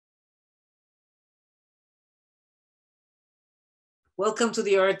Welcome to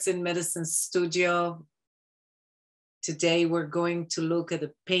the Arts and Medicine Studio. Today we're going to look at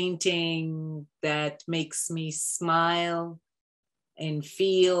a painting that makes me smile and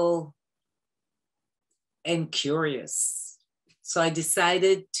feel and curious. So I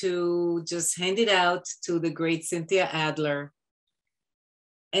decided to just hand it out to the great Cynthia Adler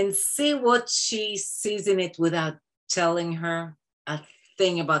and see what she sees in it without telling her a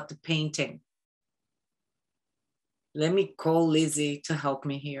thing about the painting. Let me call Lizzie to help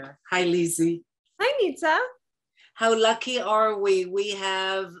me here. Hi, Lizzie. Hi, Nita. How lucky are we? We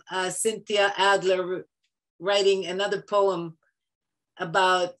have Cynthia Adler writing another poem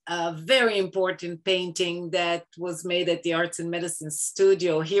about a very important painting that was made at the Arts and Medicine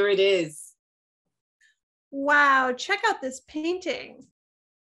Studio. Here it is. Wow, check out this painting.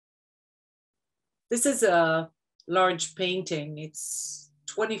 This is a large painting. It's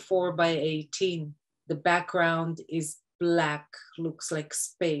 24 by 18. The background is black, looks like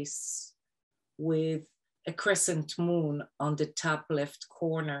space, with a crescent moon on the top left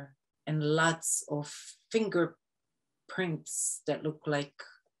corner and lots of fingerprints that look like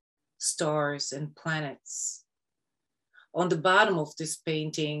stars and planets. On the bottom of this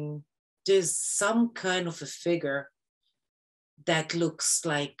painting, there's some kind of a figure that looks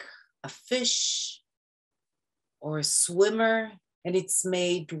like a fish or a swimmer, and it's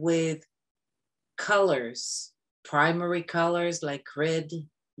made with colors, primary colors like red,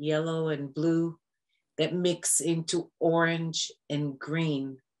 yellow, and blue that mix into orange and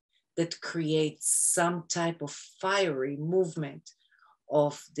green that creates some type of fiery movement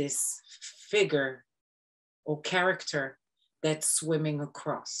of this figure or character that's swimming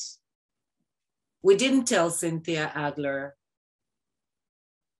across. We didn't tell Cynthia Adler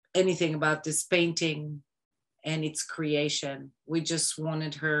anything about this painting and its creation. We just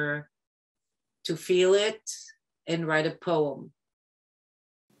wanted her to feel it and write a poem.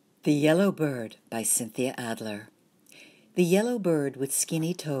 The Yellow Bird by Cynthia Adler. The yellow bird with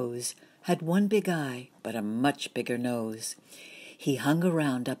skinny toes had one big eye, but a much bigger nose. He hung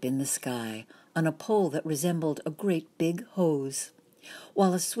around up in the sky on a pole that resembled a great big hose.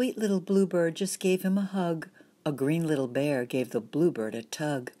 While a sweet little bluebird just gave him a hug, a green little bear gave the bluebird a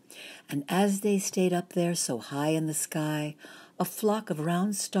tug. And as they stayed up there so high in the sky, a flock of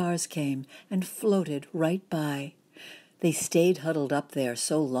round stars came and floated right by. They stayed huddled up there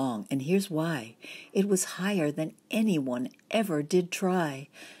so long, and here's why. It was higher than anyone ever did try.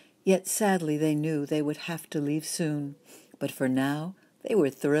 Yet sadly they knew they would have to leave soon. But for now, they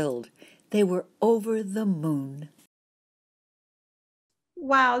were thrilled. They were over the moon.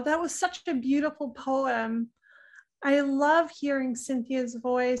 Wow, that was such a beautiful poem. I love hearing Cynthia's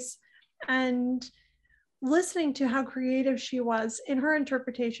voice and listening to how creative she was in her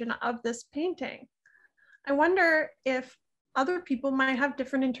interpretation of this painting. I wonder if other people might have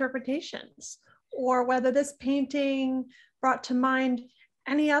different interpretations, or whether this painting brought to mind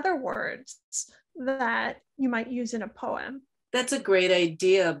any other words that you might use in a poem. That's a great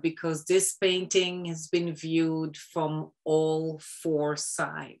idea because this painting has been viewed from all four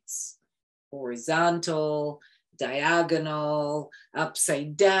sides: horizontal, diagonal,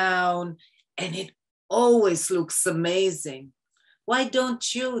 upside down, and it always looks amazing. Why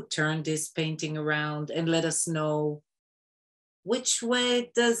don't you turn this painting around and let us know which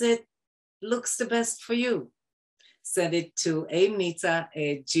way does it looks the best for you? Send it to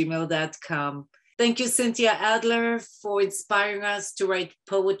amnita@gmail.com. Thank you, Cynthia Adler, for inspiring us to write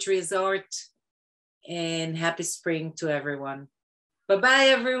poetry as art. And happy spring to everyone. Bye-bye,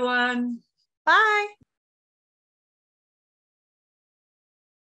 everyone. Bye.